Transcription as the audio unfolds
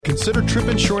Consider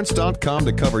tripinsurance.com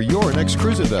to cover your next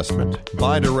cruise investment.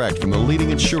 Buy direct from the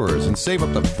leading insurers and save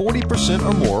up to 40%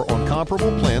 or more on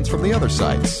comparable plans from the other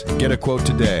sites. Get a quote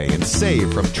today and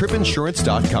save from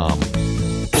tripinsurance.com.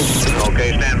 Okay,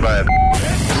 stand by.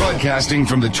 Broadcasting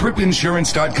from the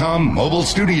tripinsurance.com mobile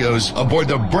studios aboard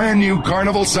the brand new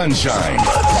Carnival Sunshine.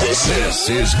 This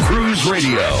is Cruise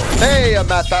Radio. Hey, I'm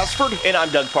Matt Bassford. And I'm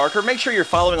Doug Parker. Make sure you're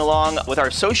following along with our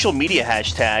social media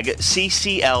hashtag,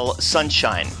 CCL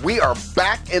Sunshine. We are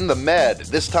back in the Med,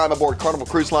 this time aboard Carnival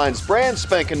Cruise Line's brand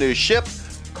spanking new ship,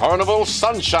 Carnival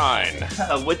Sunshine.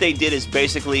 What they did is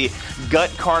basically gut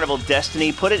Carnival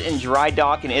Destiny, put it in dry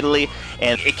dock in Italy,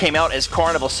 and it came out as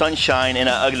Carnival Sunshine, and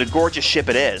a gorgeous ship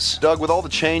it is. Doug, with all the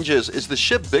changes, is the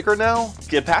ship bigger now?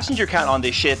 The passenger count on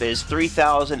this ship is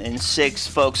 3,006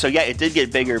 folks. So yeah, it did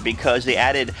get bigger because they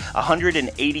added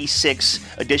 186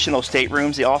 additional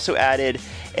staterooms. They also added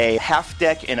a half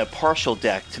deck and a partial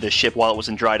deck to the ship while it was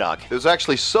in dry dock. There's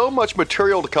actually so much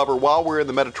material to cover while we're in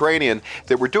the Mediterranean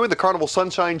that we're doing the Carnival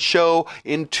Sunshine show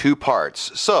in two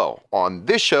parts. So, on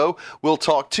this show, we'll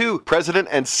talk to President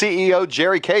and CEO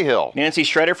Jerry Cahill. Nancy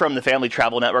Schroeder from the Family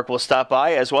Travel Network will stop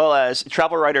by, as well as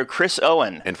travel writer Chris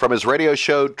Owen. And from his radio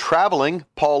show Traveling,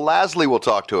 Paul Lasley will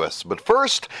talk to us. But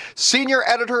first, senior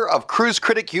editor of Cruise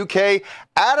Critic UK,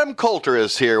 Adam Coulter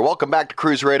is here. Welcome back to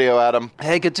Cruise Radio, Adam.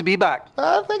 Hey, good to be back.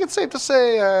 I think it's safe to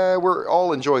say we're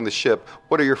all enjoying the ship.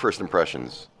 What are your first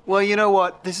impressions? Well, you know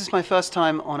what? This is my first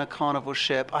time on a Carnival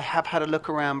ship. I have had a look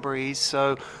around Breeze,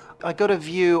 so I got a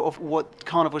view of what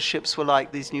Carnival ships were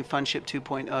like, these new Fun Ship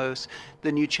 2.0s,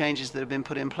 the new changes that have been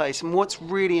put in place. And what's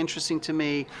really interesting to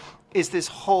me is this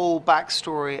whole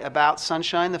backstory about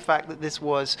Sunshine, the fact that this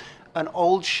was an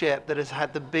old ship that has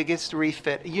had the biggest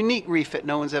refit, a unique refit.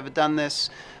 No one's ever done this.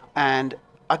 And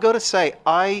I got to say,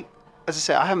 as I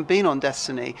say, I haven't been on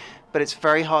Destiny, but it's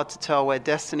very hard to tell where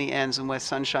Destiny ends and where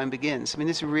Sunshine begins. I mean,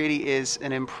 this really is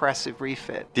an impressive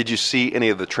refit. Did you see any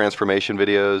of the transformation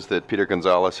videos that Peter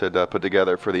Gonzalez had put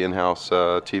together for the in-house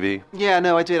TV? Yeah,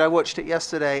 no, I did. I watched it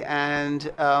yesterday,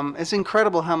 and it's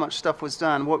incredible how much stuff was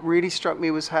done. What really struck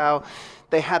me was how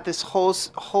they had this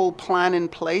whole plan in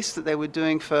place that they were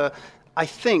doing for, I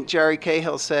think Jerry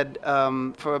Cahill said,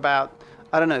 for about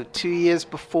 2 years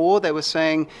before. They were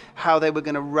saying how they were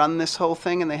going to run this whole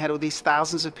thing, and they had all these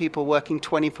thousands of people working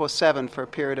 24/7 for a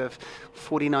period of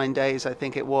 49 days, I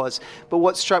think it was. But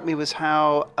what struck me was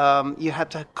how you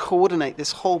had to coordinate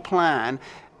this whole plan,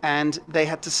 and they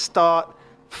had to start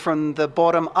from the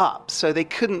bottom up. So they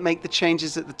couldn't make the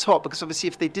changes at the top, because obviously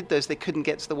if they did those, they couldn't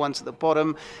get to the ones at the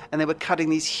bottom, and they were cutting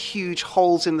these huge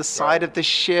holes in the side of the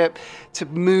ship to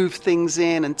move things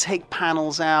in and take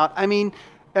panels out. I mean,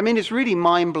 it's really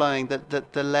mind-blowing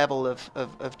that the level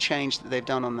of change that they've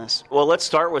done on this. Well, let's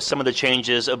start with some of the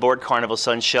changes aboard Carnival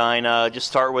Sunshine. Just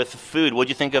start with food. What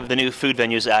do you think of the new food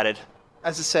venues added?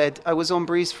 As I said, I was on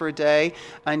Breeze for a day.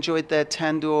 I enjoyed their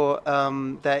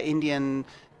tandoor, their Indian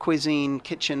cuisine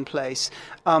kitchen place.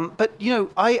 But, you know,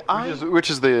 Which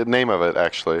is the name of it,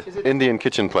 actually? Indian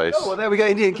Kitchen Place. Oh, well, there we go,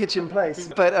 Indian Kitchen Place.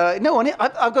 But,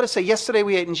 I've got to say, yesterday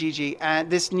we ate in Gigi,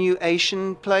 and this new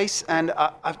Asian place, and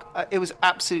it was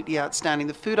absolutely outstanding.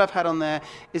 The food I've had on there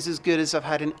is as good as I've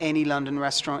had in any London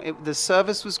restaurant. The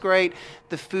service was great.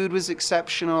 The food was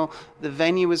exceptional. The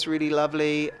venue was really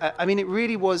lovely.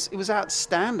 It was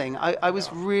outstanding. I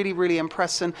was really, really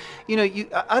impressed. And, you know,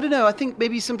 I don't know, I think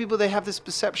maybe some people, they have this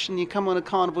perception, you come on a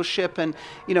Carnival ship and,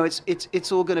 you know,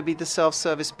 it's all going to be the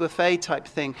self-service buffet type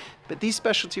thing. But these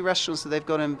specialty restaurants that they've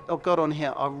got on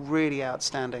here are really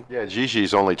outstanding. Yeah,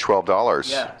 Gigi's only $12.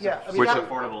 Yeah. Which is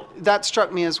affordable. That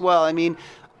struck me as well. I mean,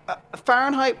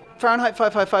 Fahrenheit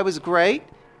 555 was great.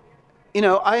 You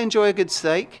know, I enjoy a good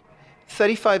steak.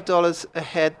 $35 a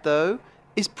head, though,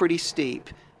 is pretty steep.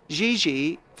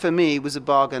 Gigi, for me, was a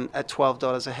bargain at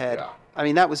 $12 a head. Yeah. I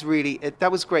mean, that was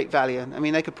great value. I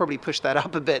mean, they could probably push that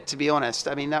up a bit, to be honest.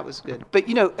 I mean, that was good. But,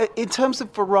 you know, in terms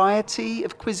of variety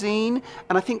of cuisine,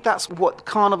 and I think that's what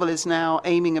Carnival is now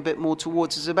aiming a bit more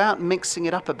towards, is about mixing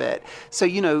it up a bit. So,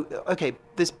 you know, okay,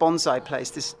 this bonsai place,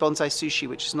 this bonsai sushi,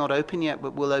 which is not open yet,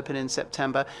 but will open in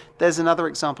September, there's another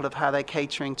example of how they're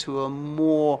catering to a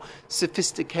more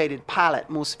sophisticated palate,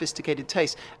 more sophisticated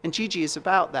taste. And Gigi is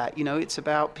about that. You know, it's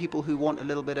about people who want a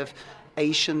little bit of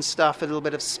Asian stuff, a little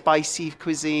bit of spicy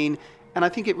cuisine, and I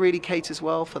think it really caters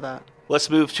well for that. Let's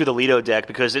move to the Lido deck,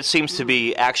 because it seems to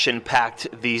be action-packed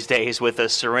these days with the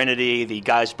Serenity, the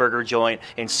Guy's Burger joint,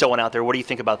 and so on out there. What do you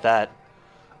think about that?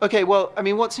 Okay, well, I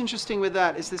mean, what's interesting with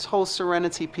that is this whole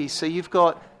Serenity piece. So you've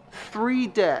got 3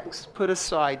 decks put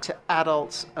aside to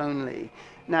adults only.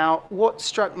 Now, what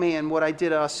struck me and what I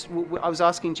was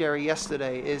asking Jerry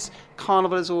yesterday is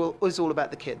Carnival is all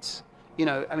about the kids.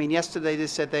 I mean, yesterday they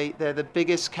said they're the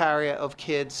biggest carrier of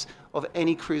kids of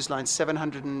any cruise line,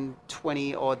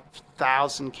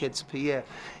 720,000 kids per year.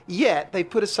 Yet they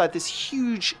put aside this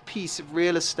huge piece of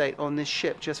real estate on this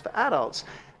ship just for adults.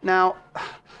 Now,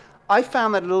 I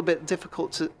found that a little bit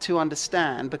difficult to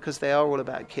understand because they are all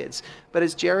about kids. But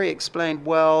as Jerry explained,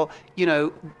 well,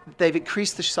 they've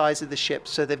increased the size of the ship,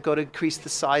 so they've got to increase the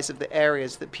size of the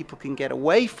areas that people can get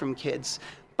away from kids.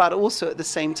 But also at the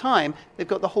same time, they've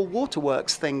got the whole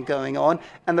waterworks thing going on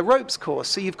and the ropes course.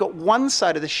 So you've got one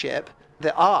side of the ship,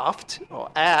 the aft,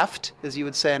 or aft, as you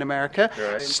would say in America.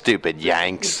 Right. Stupid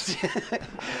Yanks.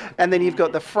 And then you've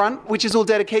got the front, which is all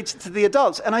dedicated to the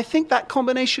adults. And I think that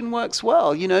combination works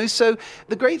well, So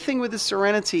the great thing with the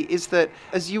Serenity is that,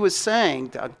 as you were saying,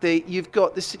 Doug, you've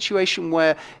got the situation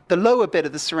where the lower bit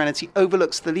of the Serenity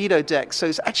overlooks the Lido deck. So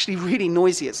it's actually really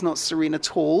noisy. It's not serene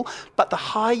at all. But the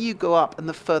higher you go up and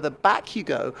the further back you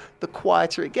go, the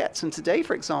quieter it gets. And today,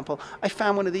 for example, I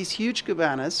found one of these huge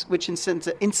cabanas, which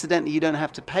incidentally you don't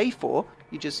have to pay for.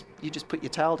 You just put your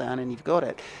towel down and you've got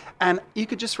it, and you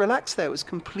could just relax there. It was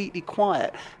completely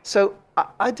quiet. So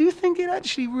I do think it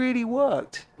actually really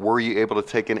worked. Were you able to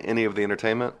take in any of the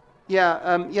entertainment?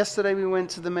 Yeah. Yesterday we went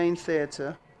to the main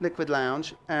theater, Liquid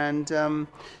Lounge, and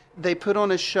they put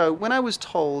on a show. When I was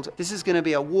told this is going to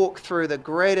be a walk through the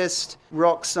greatest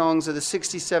rock songs of the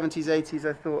 60s, 70s, 80s,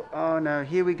 I thought, oh no,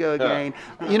 here we go again.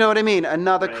 You know what I mean?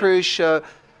 Another cruise show.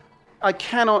 I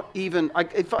cannot even,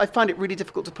 I find it really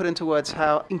difficult to put into words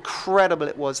how incredible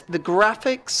it was. The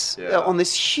graphics on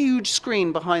this huge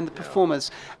screen behind the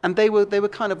performers, and they were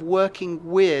kind of working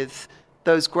with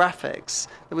those graphics.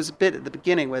 There was a bit at the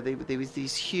beginning where there was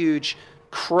these huge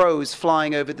crows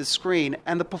flying over the screen,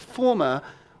 and the performer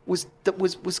was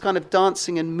kind of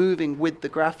dancing and moving with the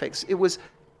graphics. It was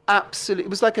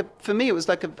absolutely, for me, it was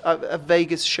like a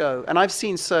Vegas show. And I've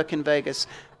seen Cirque in Vegas.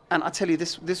 And I tell you,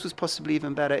 this was possibly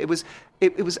even better. It was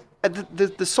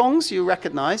the songs you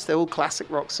recognize. They're all classic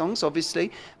rock songs,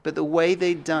 obviously, but the way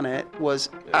they'd done it was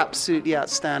absolutely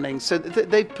outstanding. So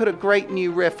they put a great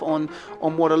new riff on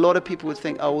what a lot of people would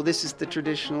think, oh, well, this is the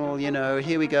traditional,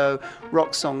 here we go,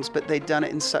 rock songs. But they'd done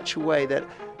it in such a way that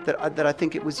I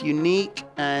think it was unique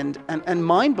and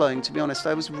mind-blowing, to be honest.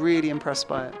 I was really impressed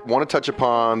by it. Want to touch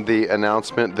upon the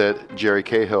announcement that Jerry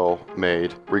Cahill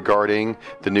made regarding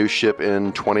the new ship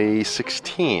in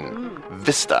 2016,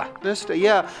 Vista. Vista,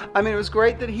 yeah. I mean, it was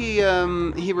great that he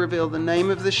revealed the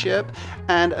name of the ship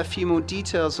and a few more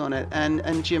details on it.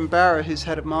 And Jim Barra, who's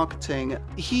head of marketing,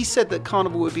 he said that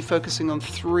Carnival would be focusing on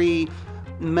 3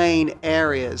 main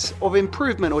areas of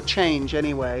improvement or change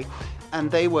anyway.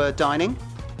 And they were dining,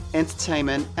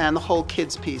 entertainment, and the whole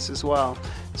kids piece as well.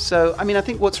 So, I mean, I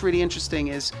think what's really interesting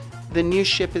is the new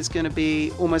ship is going to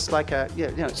be almost like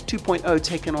it's 2.0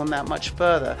 taken on that much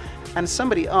further. And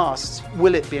somebody asked,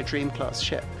 will it be a Dream Class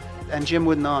ship? And Jim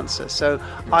wouldn't answer. So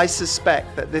I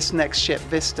suspect that this next ship,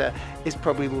 Vista,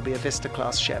 will be a Vista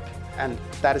class ship. And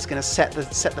that is going to set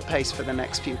the pace for the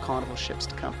next few Carnival ships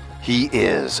to come. He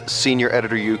is Senior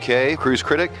Editor UK, Cruise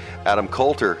Critic, Adam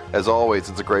Coulter. As always,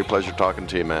 it's a great pleasure talking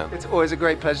to you, man. It's always a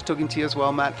great pleasure talking to you as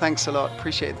well, Matt. Thanks a lot.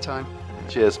 Appreciate the time.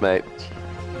 Cheers, mate.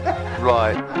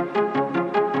 Right.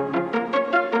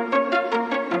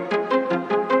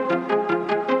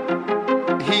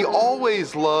 He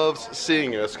always loves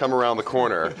seeing us come around the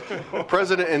corner.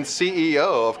 President and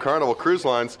CEO of Carnival Cruise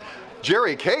Lines,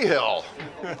 Jerry Cahill.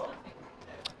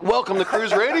 Welcome to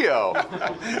Cruise Radio.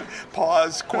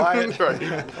 Pause, quiet.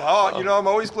 Right. Oh, I'm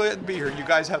always glad to be here. You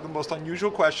guys have the most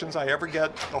unusual questions I ever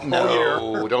get the whole year.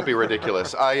 No, don't be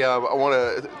ridiculous. I want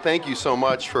to thank you so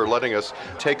much for letting us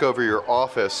take over your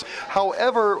office.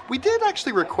 However, we did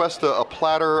actually request a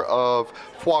platter of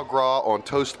foie gras on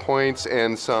toast points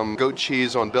and some goat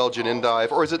cheese on Belgian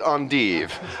endive, or is it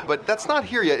endive? But that's not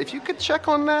here yet. If you could check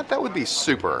on that, that would be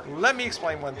super. Let me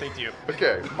explain one thing to you.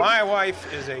 Okay. My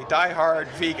wife is a diehard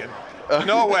vegan.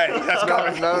 No way. That's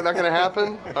coming. No, not going to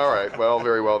happen? All right. Well,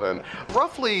 very well then.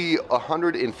 Roughly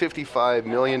 $155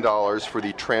 million for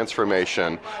the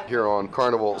transformation here on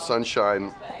Carnival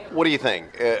Sunshine. What do you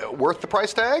think? Worth the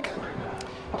price tag?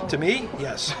 To me,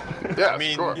 yes. Yeah, I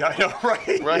mean, sure. Yeah, I know,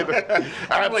 right? Right.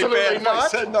 Absolutely not. I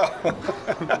said no.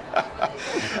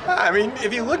 I mean,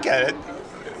 if you look at it,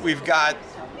 we've got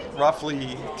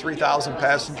roughly 3,000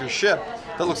 passenger ship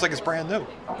that looks like it's brand new,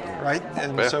 right?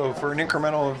 And so for an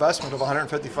incremental investment of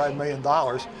 $155 million,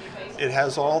 it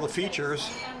has all the features.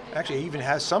 Actually, it even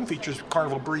has some features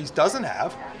Carnival Breeze doesn't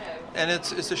have. And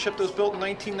it's a ship that was built in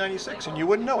 1996, and you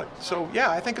wouldn't know it. So, yeah,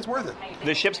 I think it's worth it.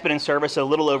 The ship's been in service a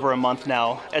little over a month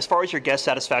now. As far as your guest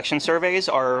satisfaction surveys,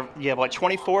 you have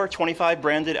 24, 25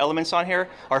 branded elements on here.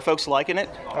 Are folks liking it?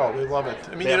 Oh, they love it.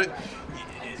 I mean,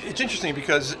 it's interesting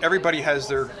because everybody has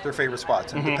their favorite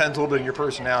spots. And it depends a little bit on your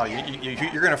personality.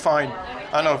 You're going to find,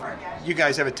 I don't know if you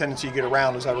guys have a tendency to get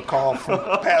around, as I recall from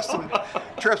past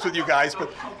trips with you guys,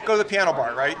 but go to the piano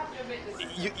bar, right?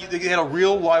 They get a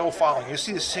real loyal following. You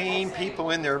see the same people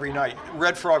in there every night.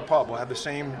 Red Frog Pub will have the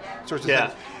same sorts of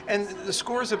things. And the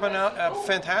scores have been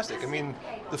fantastic. I mean,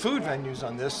 the food venues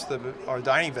on this, our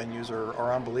dining venues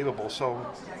are unbelievable. So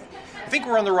I think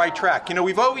we're on the right track. You know,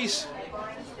 we've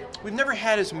never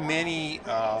had as many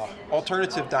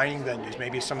alternative dining venues,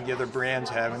 maybe some of the other brands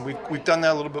have, and we've done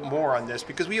that a little bit more on this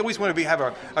because we always want to have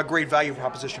a great value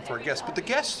proposition for our guests. But the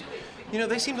guests, you know,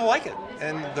 they seem to like it,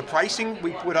 and the pricing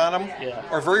we put on them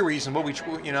are very reasonable. We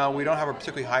don't have a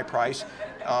particularly high price,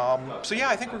 so yeah,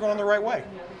 I think we're going the right way.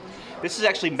 This is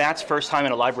actually Matt's first time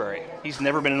in a library. He's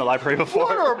never been in a library before.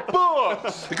 What are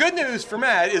books? The good news for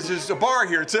Matt is there's a bar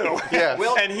here too. Yes.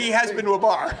 And he has been to a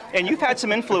bar. And you've had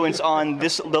some influence on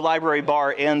the library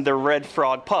bar and the Red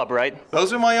Frog Pub, right?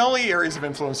 Those are my only areas of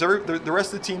influence. The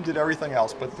rest of the team did everything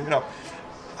else. But, you know,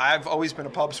 I've always been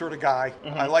a pub sort of guy.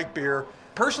 I like beer.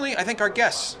 Personally, I think our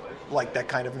guests like that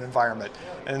kind of an environment.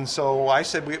 And so I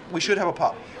said we should have a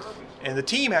pub. And the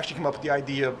team actually came up with the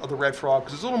idea of the Red Frog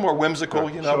because it's a little more whimsical,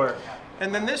 you know. Sure.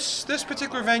 And then this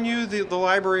particular venue, the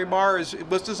library bar,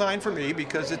 was designed for me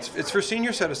because it's for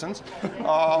senior citizens.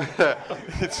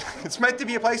 It's meant to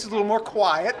be a place that's a little more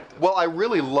quiet. Well, I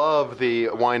really love the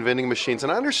wine vending machines,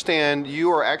 and I understand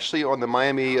you are actually on the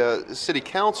Miami City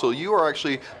Council. You are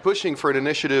actually pushing for an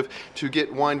initiative to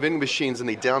get wine vending machines in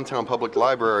the downtown public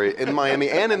library in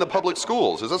Miami and in the public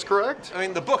schools. Is this correct? I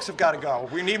mean, the books have got to go.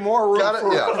 We need more room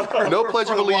for no Pledge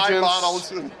of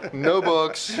Allegiance, wine no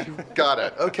books. Got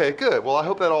it. Okay, good. Well, I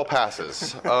hope that all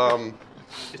passes.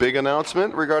 Big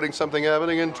announcement regarding something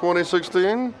happening in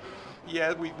 2016?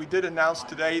 Yeah, we did announce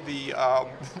today the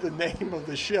name of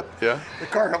the ship, the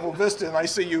Carnival Vista, and I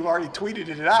see you already tweeted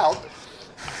it out.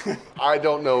 I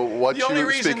don't know what you speak of. The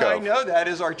only reason I know that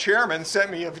is our chairman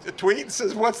sent me a tweet and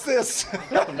says, "What's this?"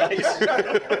 Nice.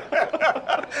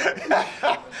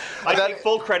 I take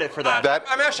full credit for that.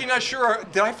 I'm actually not sure.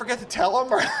 Did I forget to tell him?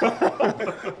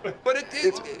 But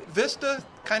it's Vista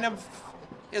kind of.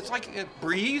 It's like a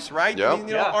breeze, right? Yep. I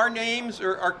mean, our names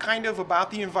are kind of about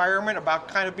the environment, about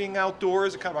kind of being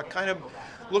outdoors, kind of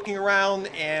looking around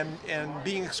and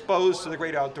being exposed to the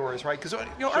great outdoors, right? Because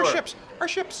our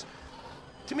ships.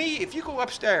 To me, if you go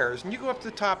upstairs and you go up to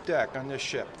the top deck on this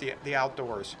ship, the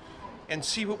outdoors, and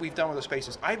see what we've done with the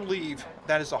spaces, I believe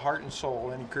that is the heart and soul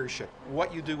of any cruise ship.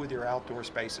 What you do with your outdoor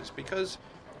spaces, because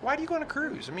why do you go on a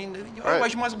cruise? I mean,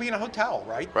 otherwise you might as well be in a hotel,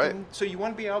 right? Right. And so you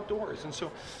want to be outdoors, and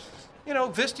so. You know,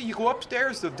 Vista, you go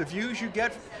upstairs, the views you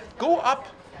get, go up,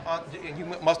 and you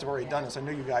must have already done this, I know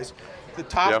you guys, the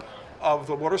top of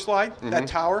the water slide, that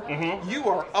tower, you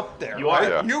are up there. You are.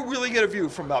 Right? You really get a view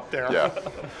from up there. Yeah.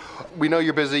 We know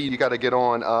you're busy, you got to get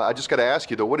on. I just got to ask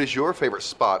you, though, what is your favorite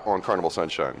spot on Carnival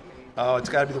Sunshine? Oh, it's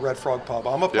got to be the Red Frog Pub.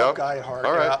 I'm a pub guy at heart.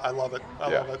 All right. I love it. I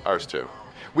love it. Ours too.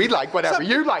 We like whatever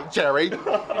you like, Jerry.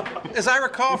 As I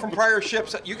recall from prior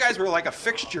ships, you guys were like a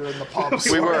fixture in the pubs.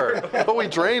 We were. But we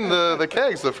drained the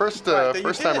kegs the first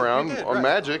time around on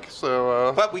Magic.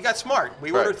 So. But we got smart.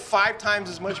 We ordered 5 times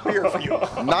as much beer for you.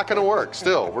 Not going to work.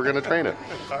 Still, we're going to train it.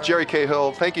 Right. Jerry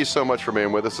Cahill, thank you so much for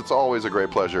being with us. It's always a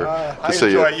great pleasure to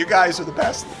see you. I enjoy it. You guys are the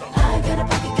best. I got a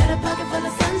pocket full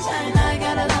of sunshine. I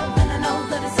got a love and I know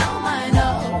that it's all mine.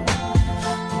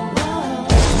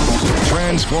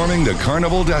 Transforming the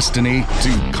Carnival destiny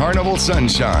to Carnival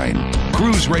Sunshine.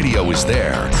 Cruise Radio is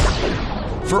there.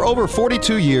 For over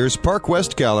 42 years, Park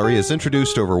West Gallery has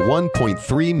introduced over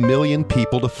 1.3 million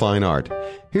people to fine art.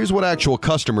 Here's what actual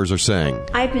customers are saying.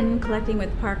 I've been collecting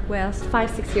with Park West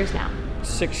 5-6 years now.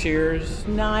 6 years.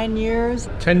 9 years.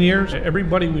 10 years.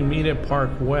 Everybody we meet at Park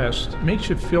West makes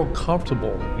you feel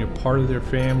comfortable. You're part of their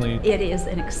family. It is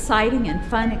an exciting and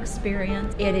fun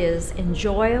experience. It is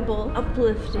enjoyable,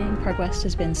 uplifting. Park West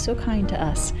has been so kind to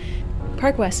us.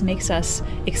 Park West makes us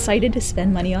excited to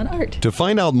spend money on art. To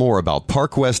find out more about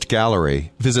Park West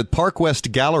Gallery, visit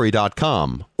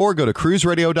parkwestgallery.com or go to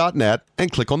cruiseradio.net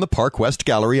and click on the Park West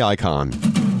Gallery icon.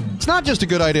 It's not just a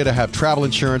good idea to have travel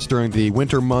insurance during the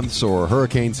winter months or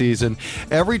hurricane season.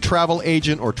 Every travel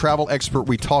agent or travel expert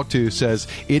we talk to says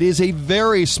it is a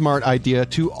very smart idea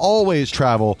to always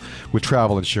travel with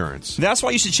travel insurance. That's why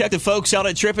you should check the folks out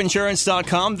at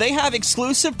tripinsurance.com. They have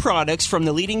exclusive products from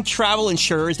the leading travel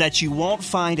insurers that you won't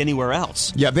find anywhere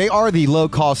else. Yeah, they are the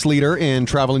low-cost leader in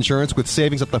travel insurance with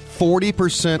savings up to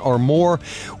 40% or more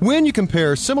when you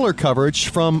compare similar coverage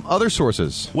from other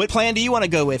sources. What plan do you want to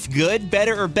go with? Good,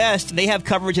 better, or best? West, they have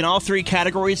coverage in all 3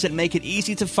 categories that make it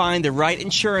easy to find the right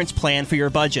insurance plan for your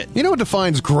budget. You know what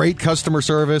defines great customer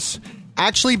service?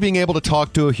 Actually being able to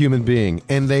talk to a human being,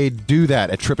 and they do that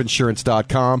at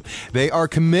tripinsurance.com. They are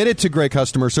committed to great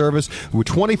customer service with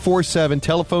 24/7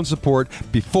 telephone support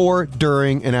before,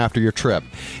 during, and after your trip.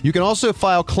 You can also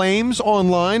file claims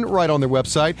online right on their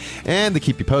website, and they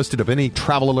keep you posted of any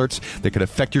travel alerts that could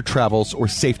affect your travels or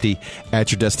safety at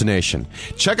your destination.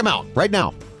 Check them out right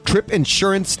now.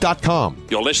 tripinsurance.com.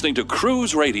 You're listening to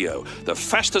Cruise Radio, the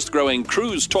fastest growing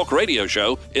cruise talk radio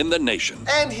show in the nation.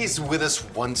 And he's with us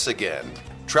once again.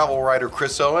 Travel writer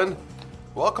Chris Owen,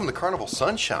 welcome to Carnival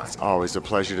Sunshine. It's always a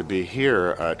pleasure to be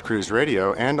here at Cruise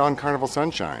Radio and on Carnival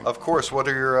Sunshine. Of course, what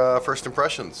are your first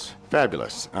impressions?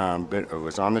 Fabulous. It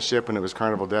was on the ship and it was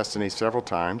Carnival Destiny several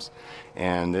times.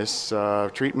 And this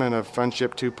treatment of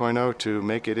Funship 2.0 to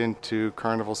make it into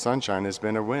Carnival Sunshine has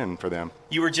been a win for them.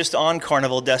 You were just on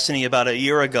Carnival Destiny about a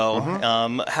year ago.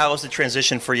 How was the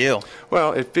transition for you?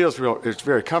 Well, it feels it's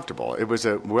very comfortable. It was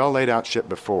a well laid out ship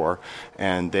before,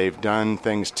 and they've done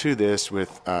things to this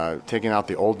with taking out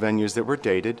the old venues that were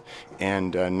dated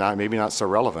and maybe not so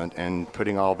relevant, and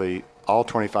putting all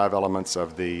 25 elements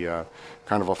of the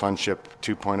Carnival Funship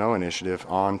 2.0 initiative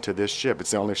onto this ship.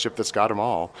 It's the only ship that's got them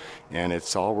all, and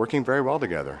it's all working very well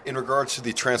together. In regards to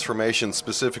the transformation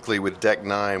specifically with Deck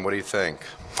 9, what do you think?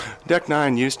 Deck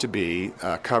 9 used to be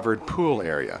a covered pool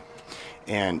area.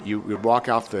 And you would walk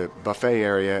off the buffet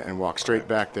area and walk straight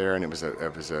back there, and it was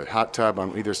a hot tub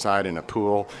on either side and a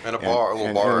pool. And a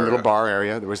little bar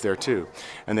area that was there too.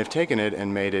 And they've taken it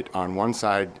and made it on one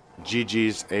side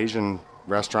Gigi's Asian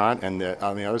restaurant, and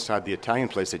on the other side the Italian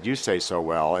place that you say so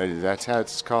well. That's how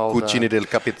it's called. Cucine del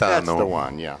Capitano. That's the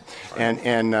one, yeah. And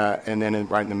then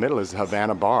right in the middle is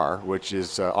Havana Bar, which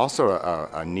is also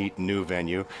a neat new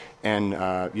venue. And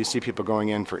you see people going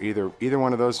in for either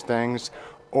one of those things,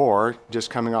 or just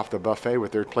coming off the buffet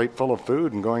with their plate full of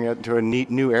food and going into a neat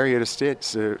new area to sit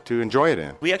to enjoy it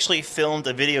in. We actually filmed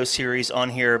a video series on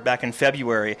here back in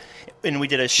February, and we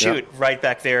did a shoot right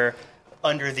back there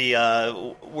under the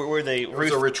where the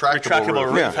roof,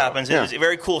 retractable roof happens. It was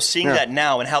very cool seeing that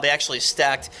now, and how they actually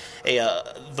stacked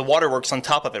the waterworks on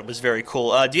top of it was very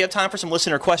cool. Do you have time for some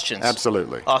listener questions?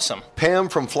 Absolutely. Awesome. Pam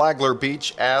from Flagler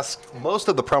Beach asked, most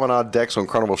of the promenade decks on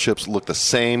Carnival ships look the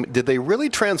same. Did they really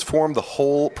transform the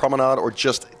whole promenade or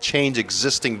just change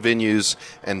existing venues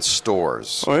and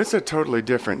stores? Well, it's a totally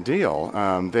different deal.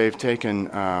 They've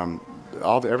taken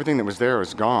everything that was there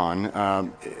is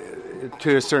gone.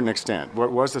 To a certain extent.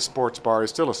 What was the sports bar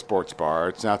is still a sports bar.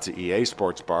 It's not the EA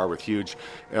sports bar with huge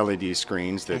LED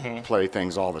screens that play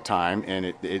things all the time,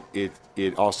 and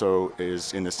it also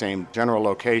is in the same general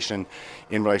location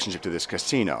in relationship to this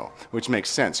casino, which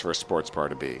makes sense for a sports bar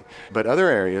to be. But other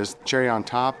areas, cherry on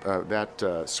top,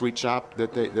 that sweet shop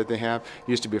that they have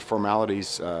used to be a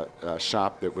formalities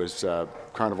shop that was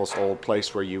Carnival's old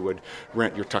place where you would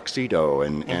rent your tuxedo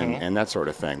and that sort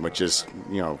of thing, which is,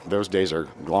 those days are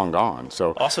long gone.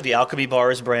 So also the Alchemy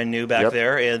Bar is brand new back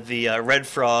there, and the Red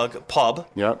Frog Pub.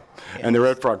 Yep, and the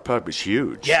Red Frog Pub is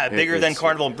huge. Yeah, bigger than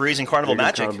Carnival Breeze and Carnival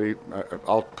Magic.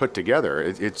 All put together.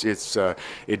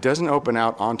 It doesn't open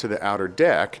out onto the outer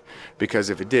deck, because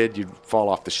if it did, you'd fall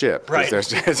off the ship. Right.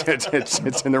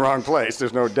 It's in the wrong place.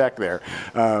 There's no deck there.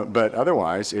 But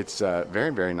otherwise, it's a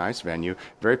very, very nice venue,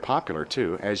 very popular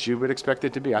too, as you would expect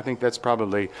it to be. I think that's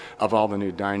probably, of all the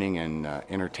new dining and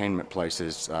entertainment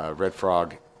places, Red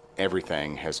Frog,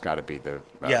 everything has got to be the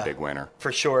big winner.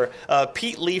 For sure.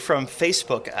 Pete Lee from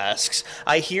Facebook asks,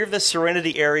 I hear the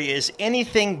Serenity area is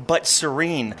anything but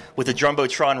serene with the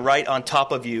Jumbotron right on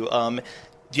top of you.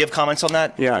 Do you have comments on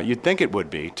that? Yeah, you'd think it would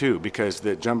be, too, because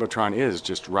the Jumbotron is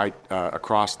just right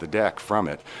across the deck from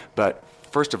it. But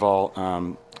first of all,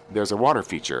 there's a water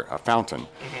feature, a fountain,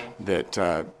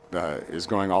 that is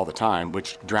going all the time,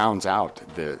 which drowns out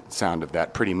the sound of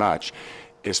that pretty much,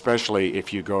 especially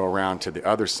if you go around to the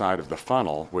other side of the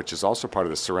funnel, which is also part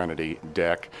of the Serenity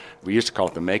deck. We used to call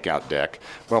it the makeout deck.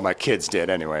 Well, my kids did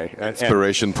anyway.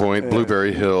 Inspiration Point,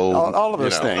 Blueberry Hill. All of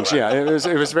those things, yeah. It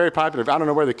was very popular. I don't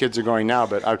know where the kids are going now,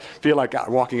 but I feel like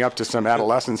walking up to some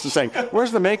adolescents and saying,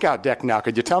 where's the makeout deck now?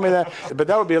 Could you tell me that? But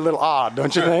that would be a little odd,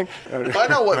 don't you think? I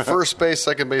know what first base,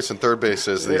 second base, and third base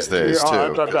is these days,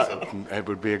 too. It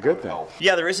would be a good thing.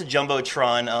 Yeah, there is a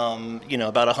Jumbotron,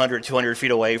 about 100, 200 feet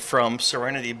away from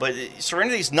Serenity. But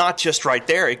Serenity's not just right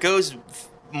there. It goes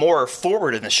more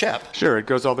forward in the ship. Sure, it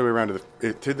goes all the way around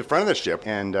to the front of the ship,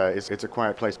 and it's a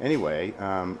quiet place anyway.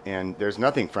 And there's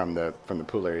nothing from the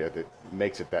pool area that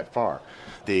makes it that far.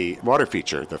 The water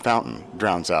feature, the fountain,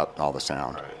 drowns out all the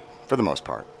sound for the most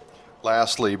part.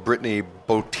 Lastly, Brittany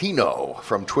Botino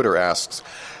from Twitter asks,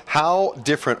 how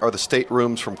different are the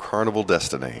staterooms from Carnival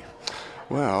Destiny?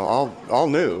 Well, all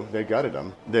new. They gutted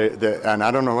them. And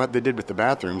I don't know what they did with the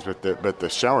bathrooms, but the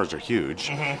showers are huge,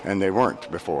 and they weren't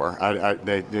before.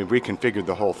 They reconfigured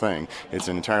the whole thing. It's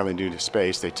an entirely new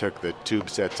space. They took the tube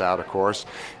sets out, of course,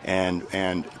 and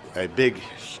a big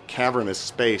cavernous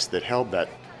space that held that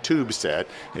tube set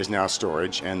is now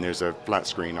storage, and there's a flat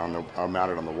screen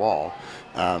mounted on the wall,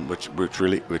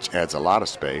 which adds a lot of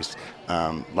space.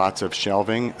 Lots of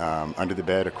shelving. Under the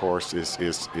bed, of course,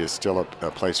 is still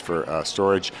a place for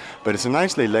storage, but it's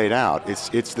nicely laid out.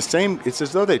 It's the same. It's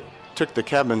as though they took the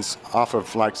cabins off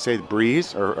of, like, say,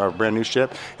 Breeze or a brand new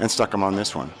ship and stuck them on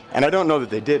this one. And I don't know that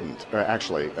they didn't,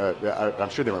 actually. I'm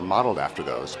sure they were modeled after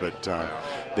those, but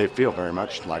they feel very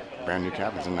much like brand new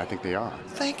cabins, and I think they are.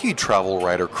 Thank you, travel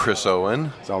writer Chris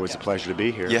Owen. It's always a pleasure to be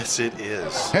here. Yes, it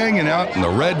is. Hanging out in the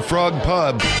Red Frog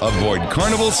Pub. Avoid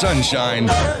Carnival Sunshine.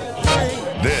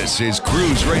 This is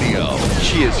Cruise Radio.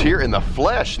 She is here in the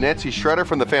flesh. Nancy Shredder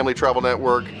from the Family Travel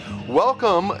Network.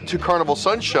 Welcome to Carnival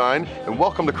Sunshine, and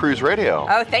welcome to Cruise Radio.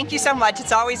 Oh, thank you so much.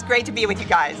 It's always great to be with you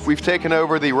guys. We've taken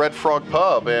over the Red Frog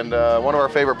Pub, and one of our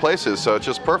favorite places, so it's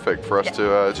just perfect for us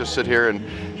to just sit here and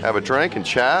have a drink and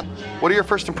chat. What are your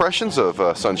first impressions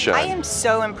of Sunshine? I am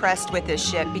so impressed with this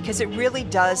ship because it really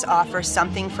does offer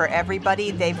something for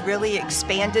everybody. They've really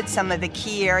expanded some of the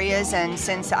key areas, and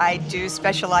since I do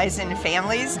specialize in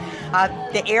families,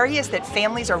 the areas that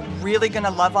families are really going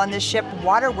to love on this ship,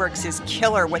 Waterworks is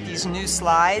killer with these new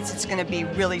slides. It's going to be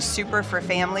really super for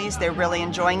families. They're really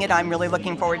enjoying it. I'm really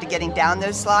looking forward to getting down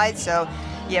those slides. So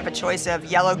you have a choice of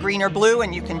yellow, green, or blue,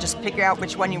 and you can just pick out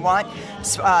which one you want.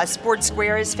 Sports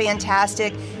Square is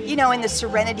fantastic. You know, and the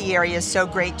Serenity area is so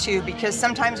great too, because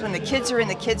sometimes when the kids are in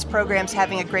the kids programs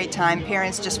having a great time,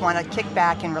 parents just want to kick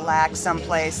back and relax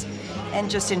someplace and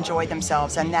just enjoy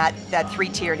themselves, and that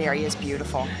three-tiered area is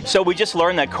beautiful. So we just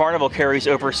learned that Carnival carries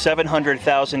over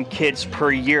 700,000 kids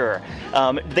per year.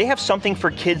 They have something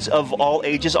for kids of all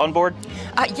ages on board?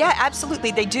 Yeah,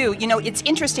 absolutely, they do. You know, it's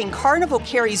interesting. Carnival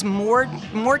carries more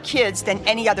kids than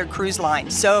any other cruise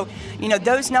line. So, you know,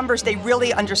 those numbers, they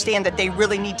really understand that they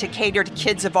really need to cater to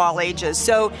kids of all ages.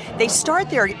 So they start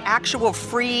their actual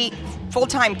free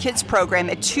full-time kids program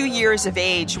at 2 years of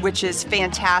age, which is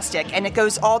fantastic, and it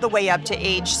goes all the way up to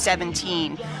age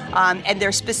 17. And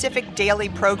there's specific daily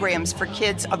programs for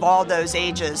kids of all those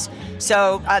ages.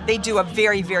 So they do a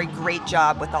very, very great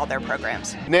job with all their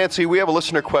programs. Nancy, we have a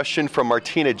listener question from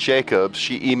Martina Jacobs.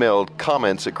 She emailed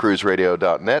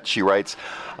comments@cruiseradio.net. She writes,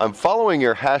 I'm following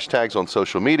your hashtags on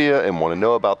social media and want to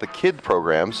know about the kid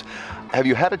programs. Have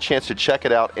you had a chance to check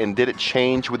it out, and did it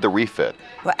change with the refit?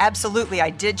 Well, absolutely. I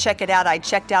did check it out. I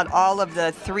checked out all of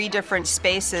the 3 different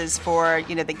spaces for,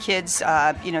 you know, the kids,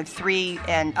 3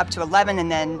 and up to 11,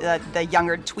 and then the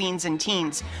younger tweens and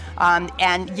teens.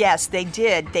 And yes, they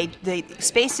did. The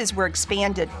spaces were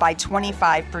expanded by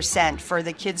 25% for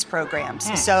the kids programs.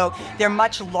 So they're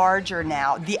much larger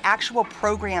now. The actual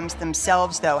programs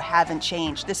themselves, though, haven't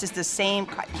changed. This is the same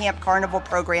Camp Carnival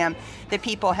program that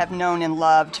people have known and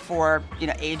loved for, you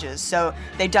know, ages. So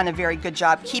they've done a very good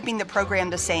job keeping the program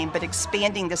the same, but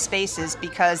expanding the spaces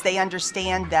because they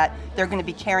understand that they're going to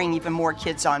be carrying even more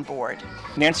kids on board.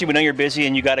 Nancy, we know you're busy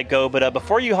and you got to go, but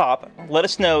before you hop, let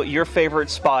us know your favorite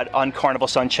spot on Carnival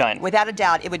Sunshine. Without a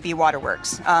doubt, it would be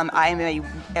Waterworks. I'm a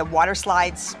water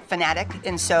slides fanatic,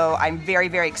 and so I'm very,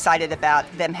 very excited about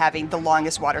them having the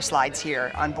longest water slides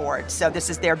here on board. So this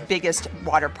is their biggest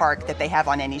water park that they have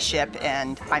on any ship,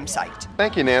 and I'm psyched.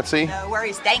 Thank you, Nancy. No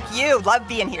worries. Thank you. Love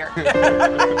being here.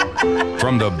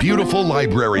 From the beautiful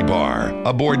Library Bar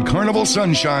aboard Carnival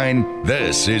Sunshine,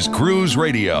 this is Cruise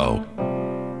Radio.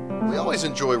 We always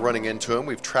enjoy running into him.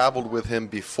 We've traveled with him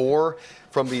before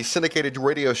from the syndicated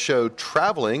radio show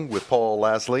Traveling with Paul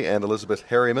Lasley and Elizabeth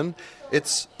Harriman.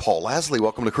 It's Paul Lasley.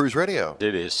 Welcome to Cruise Radio.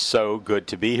 It is so good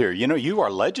to be here. You know, you are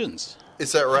legends.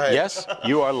 Is that right? Yes,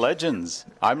 you are legends.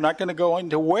 I'm not going to go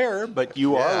into where, but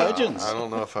you are legends. I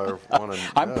don't know if I want to know.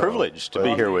 I'm privileged to be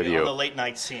here with you. On the late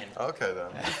night scene. Okay,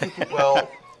 then. Well,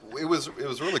 it was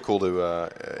really cool to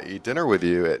eat dinner with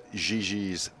you at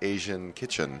Gigi's Asian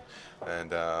Kitchen,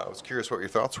 and I was curious what your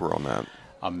thoughts were on that.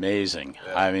 Amazing.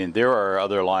 Yeah. I mean, there are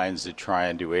other lines that try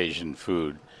and do Asian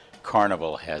food.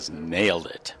 Carnival has nailed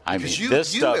it. I mean,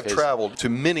 this you stuff have traveled to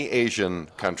many Asian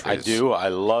countries. I do. I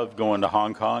love going to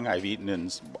Hong Kong. I've eaten in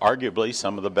arguably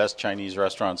some of the best Chinese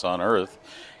restaurants on earth.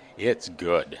 It's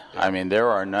good. I mean,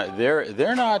 they're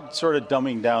not sort of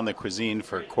dumbing down the cuisine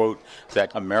for, quote,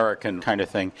 that American kind of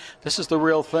thing. This is the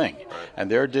real thing. And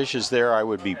their dishes there I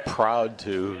would be proud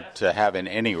to have in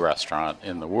any restaurant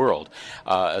in the world,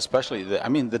 especially,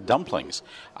 the dumplings.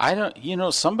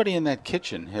 Somebody in that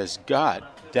kitchen has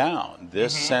got down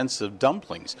this sense of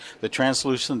dumplings. The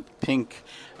translucent pink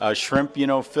shrimp,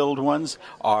 filled ones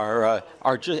are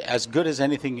just as good as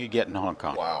anything you get in Hong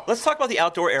Kong. Wow. Let's talk about the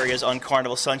outdoor areas on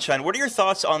Carnival Sunshine. What are your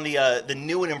thoughts on the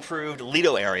new and improved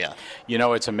Lido area?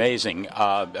 It's amazing.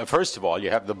 First of all,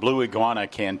 you have the Blue Iguana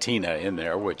Cantina in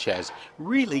there, which has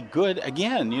really good,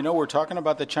 again, we're talking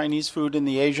about the Chinese food in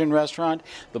the Asian restaurant.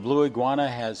 The Blue Iguana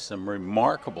has some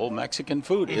remarkable Mexican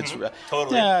food. It's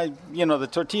totally. The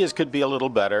tortillas could be a little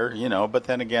better, but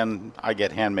then again, I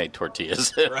get handmade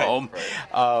tortillas at home.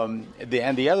 Right.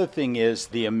 And the other thing is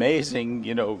the amazing,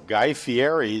 Guy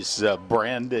Fieri's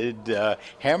branded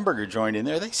hamburger joint in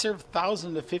there. They serve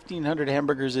 1,000 to 1,500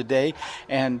 hamburgers a day.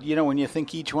 And, when you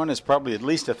think each one is probably at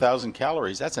least 1,000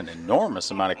 calories, that's an enormous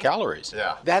amount of calories.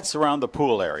 Yeah. That's around the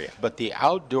pool area. But the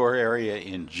outdoor area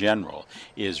in general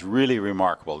is really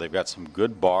remarkable. They've got some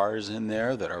good bars in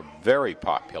there that are very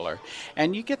popular.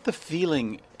 And you get the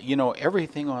feeling,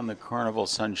 everything on the Carnival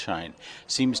Sunshine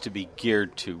seems to be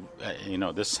geared to,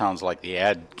 this sounds like the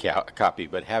ad copy,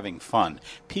 but having fun.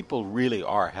 People really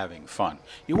are having fun.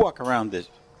 You walk around this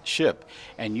ship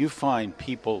and you find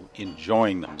people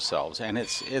enjoying themselves, and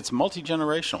it's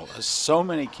multi-generational. There's so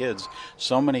many kids,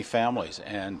 so many families,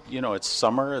 and it's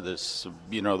summer,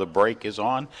 the break is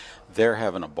on. They're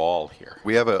having a ball here.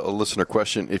 We have a listener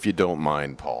question, if you don't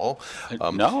mind, Paul.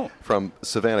 No. From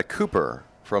Savannah Cooper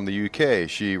from the UK.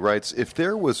 She writes, if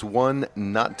there was one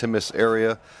not to miss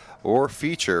area or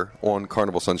feature on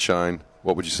Carnival Sunshine,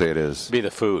 what would you say it is? Be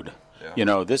the food.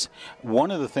 Yeah. One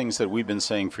of the things that we've been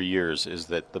saying for years is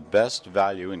that the best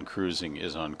value in cruising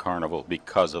is on Carnival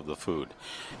because of the food.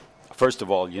 First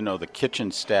of all, the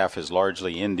kitchen staff is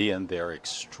largely Indian. They're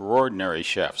extraordinary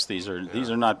chefs. These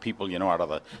are not people, out of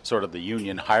the sort of the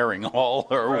union hiring hall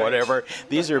or whatever.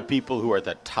 These are people who are at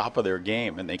the top of their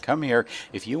game, and they come here.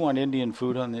 If you want Indian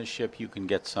food on this ship, you can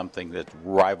get something that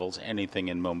rivals anything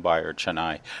in Mumbai or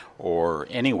Chennai or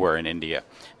anywhere in India.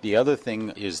 The other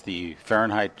thing is the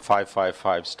Fahrenheit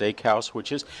 555 Steakhouse,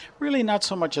 which is really not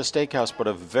so much a steakhouse, but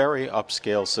a very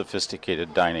upscale,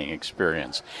 sophisticated dining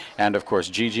experience. And, of course,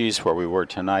 Gigi's, where we were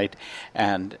tonight.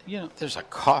 And, there's a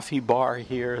coffee bar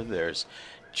here. There's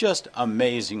just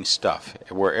amazing stuff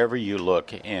wherever you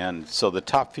look. And so the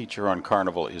top feature on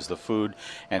Carnival is the food,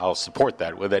 and I'll support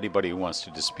that with anybody who wants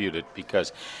to dispute it,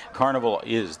 because Carnival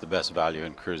is the best value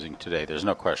in cruising today. There's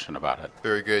no question about it.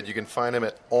 Very good. You can find him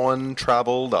at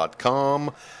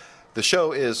ontravel.com. The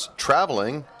show is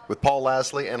Traveling with Paul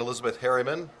Lasley and Elizabeth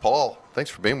Harriman. Paul, thanks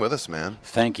for being with us, man.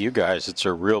 Thank you, guys. It's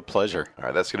a real pleasure. All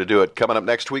right, that's going to do it. Coming up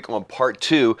next week on Part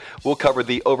 2, we'll cover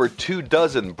the over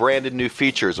 24 branded new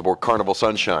features aboard Carnival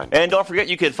Sunshine. And don't forget,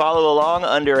 you can follow along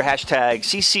under hashtag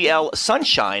CCL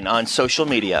Sunshine on social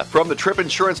media. From the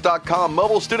TripInsurance.com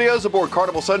mobile studios aboard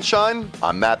Carnival Sunshine,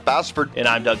 I'm Matt Bassford. And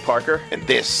I'm Doug Parker. And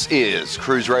this is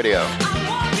Cruise Radio.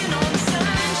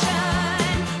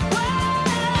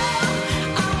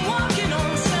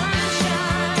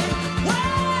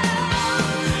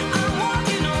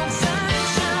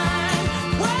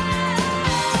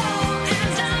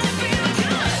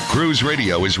 Cruise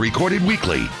Radio is recorded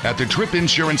weekly at the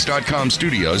TripInsurance.com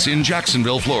studios in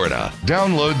Jacksonville, Florida.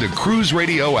 Download the Cruise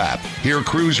Radio app. Hear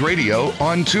Cruise Radio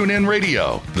on TuneIn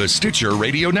Radio, the Stitcher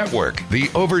Radio Network, the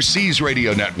Overseas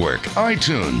Radio Network,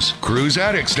 iTunes,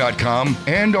 CruiseAddicts.com,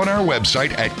 and on our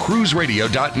website at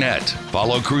cruiseradio.net.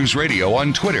 Follow Cruise Radio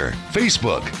on Twitter,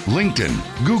 Facebook, LinkedIn,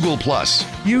 Google+,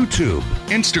 YouTube,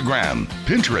 Instagram,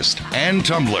 Pinterest, and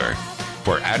Tumblr.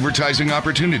 For advertising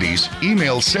opportunities,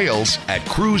 email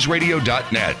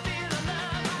sales@cruiseradio.net.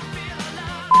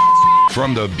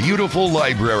 From the beautiful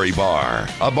library bar,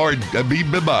 aboard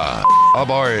Abiba,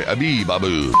 aboard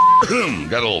Abibabu.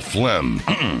 Got a little phlegm.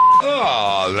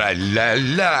 Oh, la la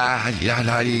la la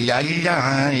la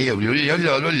la. Here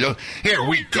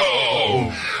we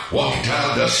go. Walk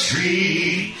down the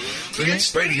street.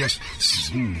 It's radio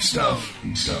stuff.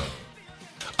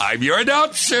 I'm your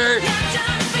announcer.